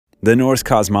The Norse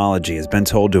cosmology has been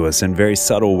told to us in very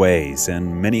subtle ways,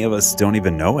 and many of us don't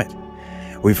even know it.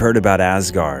 We've heard about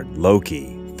Asgard,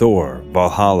 Loki, Thor,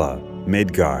 Valhalla,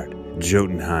 Midgard,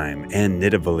 Jotunheim, and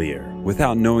Niflheim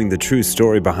without knowing the true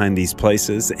story behind these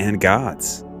places and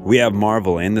gods. We have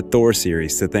Marvel and the Thor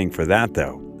series to thank for that,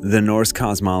 though. The Norse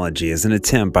cosmology is an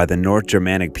attempt by the North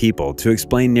Germanic people to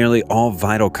explain nearly all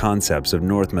vital concepts of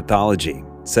Norse mythology,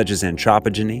 such as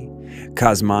anthropogeny,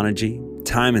 cosmology,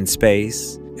 time and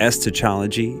space,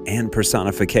 eschatology, and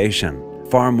personification,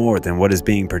 far more than what is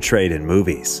being portrayed in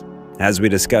movies. As we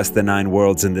discuss the 9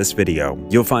 worlds in this video,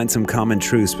 you'll find some common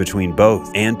truths between both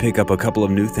and pick up a couple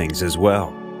of new things as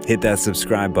well. Hit that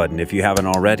subscribe button if you haven't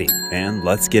already, and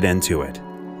let's get into it.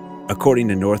 According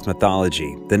to Norse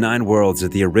mythology, the 9 worlds are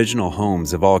the original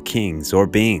homes of all kings or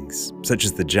beings, such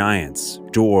as the giants,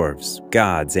 dwarves,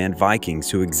 gods, and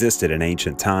Vikings who existed in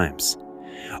ancient times.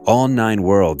 All 9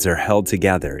 worlds are held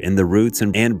together in the roots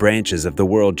and branches of the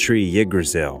world tree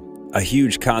Yggdrasil, a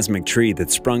huge cosmic tree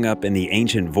that sprung up in the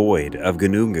ancient void of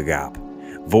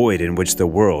𝐦𝐤𝐤𝐞, void in which the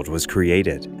world was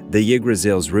created. The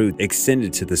Yggdrasil's root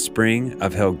extended to the spring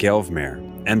of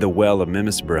𝐜𝐤𝐤𝐤 and the well of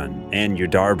Muspelheim and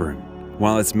𝐦𝐤𝐤𝐤.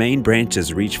 While its main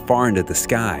branches reach far into the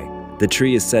sky, the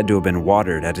tree is said to have been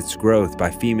watered at its growth by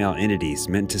female entities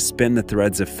meant to spin the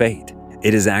threads of fate.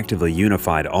 It has actively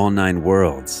unified all 9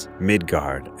 worlds: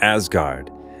 Midgard, Asgard,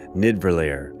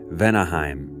 Niflheim,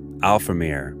 Vanaheim,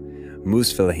 Alfheim,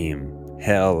 Muspelheim,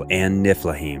 Hel, and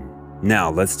Niflheim.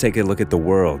 Now let's take a look at the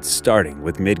worlds, starting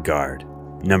with Midgard.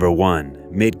 Number 1.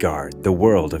 Midgard, the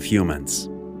world of humans.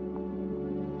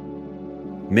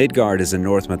 Midgard is a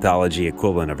Norse mythology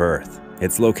equivalent of Earth.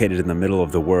 It's located in the middle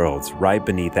of the worlds, right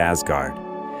beneath Asgard.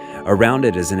 Around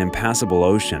it is an impassable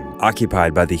ocean,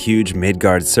 occupied by the huge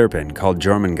Midgard serpent called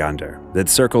Jormungandr that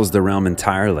circles the realm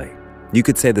entirely. You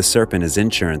could say the serpent is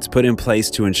insurance put in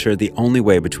place to ensure the only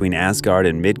way between Asgard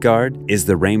and Midgard is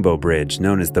the rainbow bridge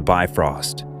known as the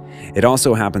Bifrost. It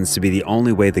also happens to be the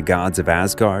only way the gods of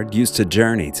Asgard used to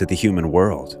journey to the human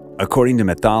world. According to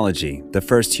mythology, the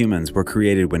first humans were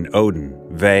created when Odin,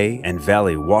 Ve, and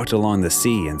Veli walked along the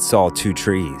sea and saw 2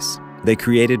 trees. They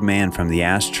created man from the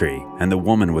ash tree, and the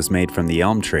woman was made from the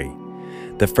elm tree.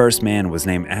 The first man was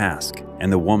named Ask,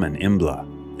 and the woman Imbla,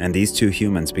 and these 2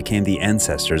 humans became the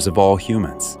ancestors of all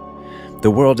humans. The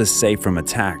world is safe from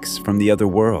attacks from the other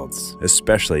worlds,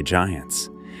 especially giants.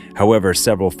 However,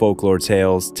 several folklore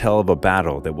tales tell of a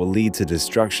battle that will lead to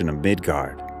destruction of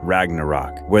Midgard,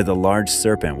 Ragnarok, where the large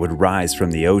serpent would rise from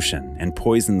the ocean and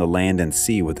poison the land and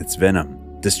sea with its venom,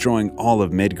 destroying all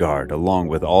of Midgard along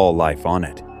with all life on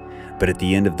it. But at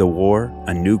the end of the war,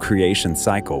 a new creation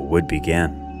cycle would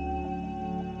begin.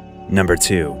 Number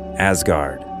 2.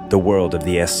 Asgard, the world of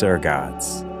the Aesir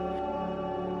gods.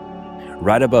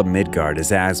 Right above Midgard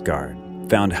is Asgard,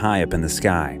 found high up in the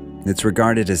sky. It's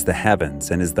regarded as the heavens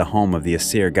and is the home of the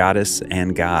Aesir goddess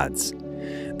and gods.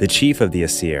 The chief of the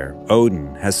Aesir,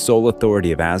 Odin, has sole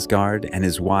authority of Asgard, and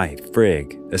his wife,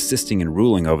 Frigg, assisting in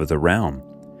ruling over the realm.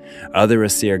 Other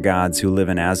Aesir gods who live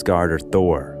in Asgard are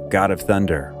Thor, god of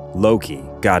thunder, Loki,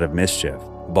 god of mischief,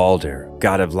 Balder,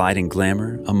 god of light and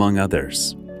glamour, among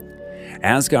others.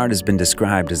 Asgard has been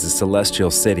described as a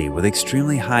celestial city with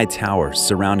extremely high towers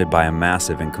surrounded by a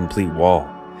massive and complete wall.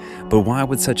 But why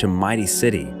would such a mighty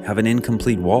city have an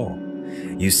incomplete wall?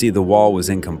 You see, the wall was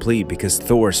incomplete because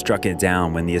Thor struck it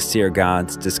down when the Aesir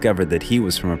gods discovered that he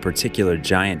was from a particular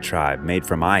giant tribe made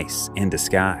from ice in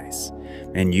disguise.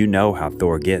 And you know how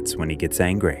Thor gets when he gets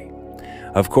angry.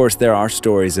 Of course, there are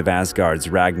stories of Asgard's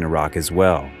Ragnarok as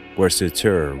well, where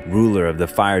Surtur, ruler of the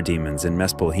fire demons in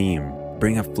Muspelheim,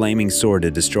 bring a flaming sword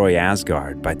to destroy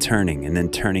Asgard by turning and then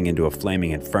turning into a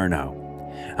flaming inferno.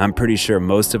 I'm pretty sure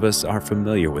most of us are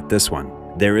familiar with this one.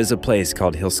 There is a place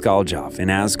called 𝐦𝐤𝐤𝐿 in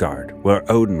Asgard, where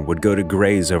Odin would go to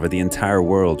graze over the entire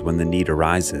world when the need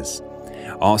arises.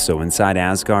 Also inside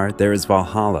Asgard, there is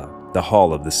Valhalla, the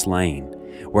Hall of the Slain,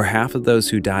 where half of those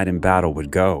who died in battle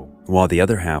would go, while the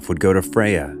other half would go to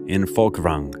Freya in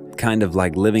Folkvang, kind of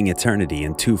like living eternity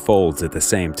in 2 folds at the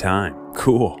same time.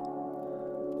 Cool.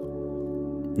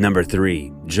 Number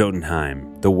 3.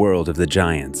 Jotunheim, the world of the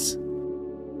giants.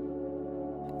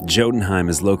 Jotunheim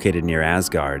is located near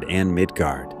Asgard and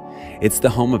Midgard. It's the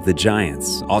home of the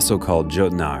giants, also called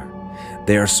Jotnar.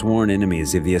 They are sworn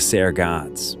enemies of the Aesir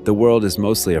gods. The world is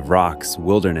mostly of rocks,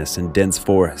 wilderness, and dense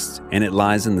forests, and it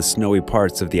lies in the snowy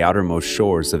parts of the outermost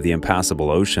shores of the impassable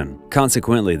ocean.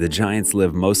 Consequently, the giants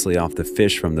live mostly off the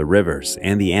fish from the rivers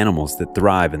and the animals that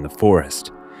thrive in the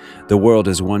forest. The world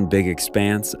is one big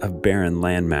expanse of barren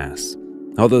landmass.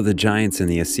 Although the giants and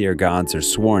the Aesir gods are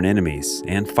sworn enemies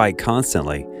and fight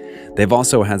constantly, they've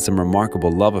also had some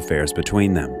remarkable love affairs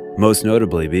between them. most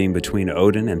notably being between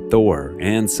Odin and Thor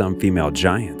and some female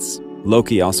giants.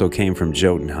 Loki also came from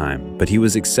Jotunheim, but he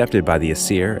was accepted by the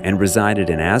Aesir and resided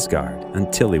in Asgard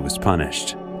until he was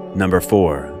punished. Number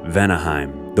 4.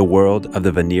 Vanaheim, the world of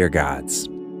the Vanir gods.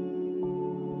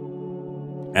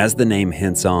 As the name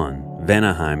hints on,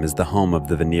 Vanaheim is the home of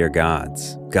the Vanir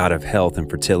gods, god of health and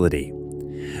fertility.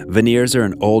 Vanirs are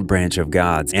an old branch of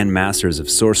gods and masters of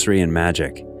sorcery and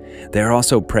magic. They are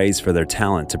also praised for their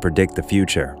talent to predict the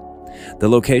future. The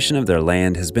location of their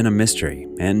land has been a mystery,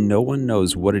 and no one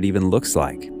knows what it even looks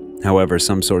like. However,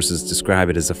 some sources describe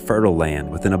it as a fertile land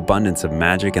with an abundance of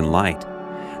magic and light.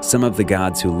 Some of the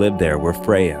gods who lived there were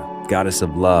Freya, goddess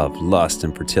of love, lust,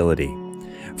 and fertility;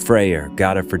 Freyr,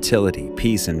 god of fertility,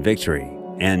 peace, and victory;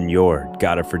 and Njord,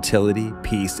 god of fertility,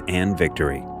 peace, and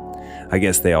victory. I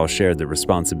guess they all shared the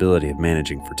responsibility of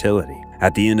managing fertility.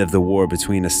 At the end of the war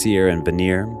between Aesir and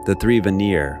Vanir, the three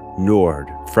Vanir, Njord,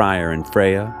 Freyr, and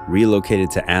Freya,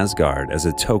 relocated to Asgard as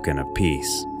a token of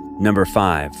peace. Number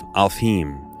 5.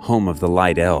 Alfheim, home of the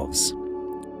Light Elves.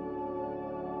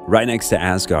 Right next to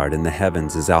Asgard in the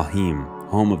heavens is Alfheim,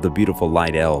 home of the beautiful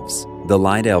Light Elves. The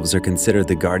Light Elves are considered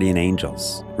the guardian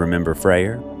angels. Remember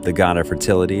Freyr, the god of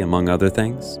fertility, among other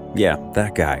things? Yeah,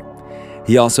 that guy.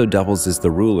 He also doubles as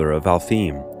the ruler of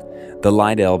Alfheim. The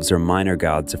Light Elves are minor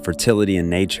gods of fertility and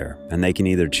nature, and they can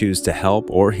either choose to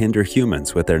help or hinder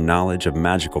humans with their knowledge of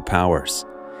magical powers.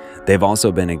 They've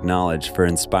also been acknowledged for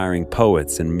inspiring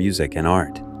poets in music and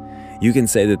art. You can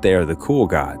say that they are the cool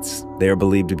gods. They are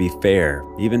believed to be fair,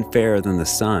 even fairer than the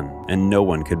sun, and no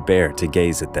one could bear to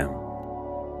gaze at them.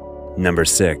 Number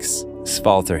 6.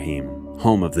 Svartalfheim,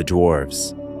 home of the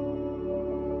dwarves.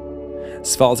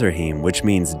 Svartalfheim, which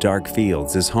means dark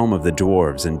fields, is home of the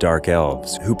dwarves and dark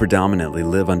elves, who predominantly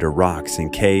live under rocks in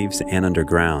caves and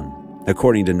underground.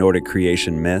 According to Nordic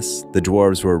creation myths, the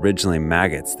dwarves were originally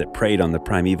maggots that preyed on the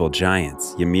primeval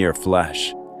giants, Ymir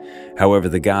flesh. However,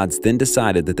 the gods then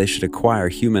decided that they should acquire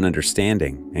human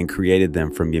understanding and created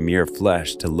them from Ymir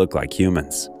flesh to look like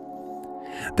humans.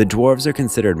 The dwarves are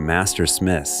considered master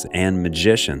smiths and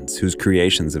magicians whose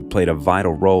creations have played a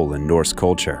vital role in Norse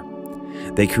culture.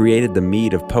 They created the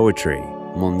mead of poetry,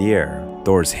 Mjolnir,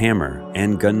 Thor's hammer,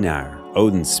 and Gungnir,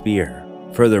 Odin's spear.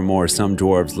 Furthermore, some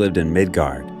dwarves lived in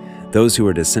Midgard, those who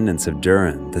were descendants of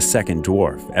Durin, the second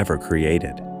dwarf ever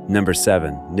created. Number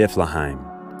 7.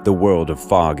 Niflheim, the world of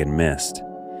fog and mist.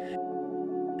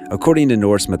 According to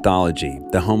Norse mythology,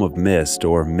 the home of mist,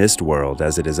 or mist world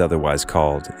as it is otherwise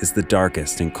called, is the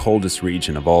darkest and coldest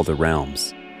region of all the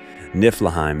realms.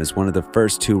 Niflheim is one of the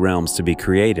first 2 realms to be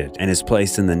created and is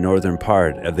placed in the northern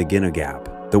part of the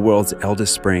𝐦𝐤𝐤. The world's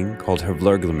eldest spring, called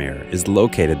𝐜𝐤𝐤𝐤, is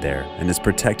located there and is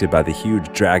protected by the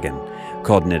huge dragon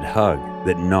called 𝐦𝐤𝐤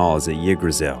that gnaws at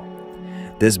Yggdrasil.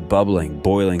 This bubbling,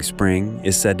 boiling spring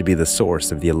is said to be the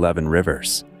source of the 11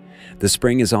 rivers. The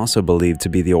spring is also believed to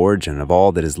be the origin of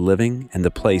all that is living and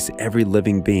the place every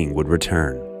living being would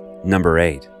return. Number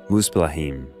 8.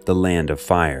 Muspelheim, the land of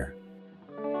fire.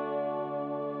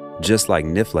 Just like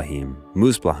Niflheim,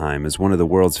 Muspelheim is one of the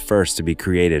world's first to be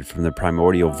created from the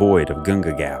primordial void of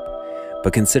𝐦𝐤𝐤𝐤.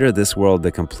 But consider this world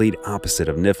the complete opposite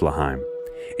of Niflheim.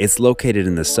 It's located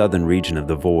in the southern region of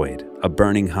the void, a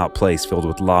burning hot place filled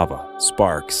with lava,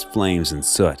 sparks, flames, and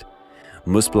soot.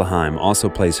 Muspelheim also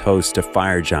plays host to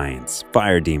fire giants,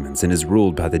 fire demons, and is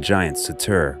ruled by the giant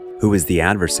Surtur, who is the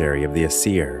adversary of the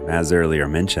Aesir, as earlier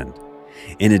mentioned.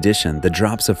 In addition, the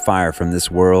drops of fire from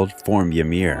this world form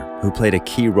Ymir, who played a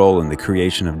key role in the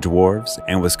creation of dwarves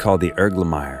and was called the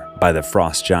𝐦𝐤𝐤𝐤 by the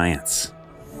frost giants.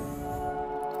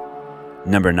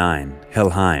 Number 9.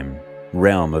 Helheim,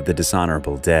 realm of the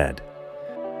dishonorable dead.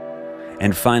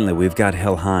 And finally, we've got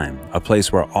Helheim, a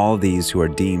place where all these who are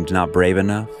deemed not brave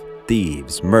enough,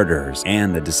 thieves, murderers,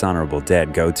 and the dishonorable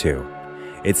dead go to.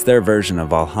 It's their version of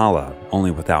Valhalla,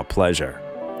 only without pleasure.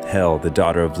 Hel, the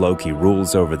daughter of Loki,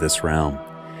 rules over this realm.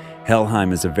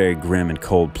 Helheim is a very grim and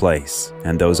cold place,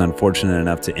 and those unfortunate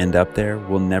enough to end up there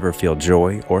will never feel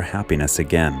joy or happiness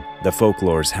again. The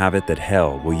folklores have it that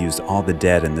Hel will use all the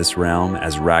dead in this realm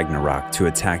as Ragnarok to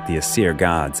attack the Aesir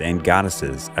gods and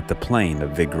goddesses at the plain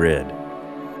of Vigrid.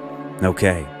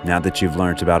 Okay, now that you've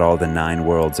learned about all the 9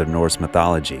 worlds of Norse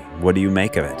mythology, what do you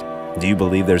make of it? Do you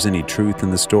believe there's any truth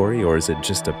in the story, or is it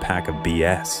just a pack of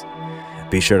BS?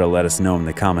 Be sure to let us know in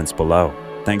the comments below.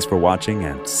 Thanks for watching,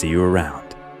 and see you around.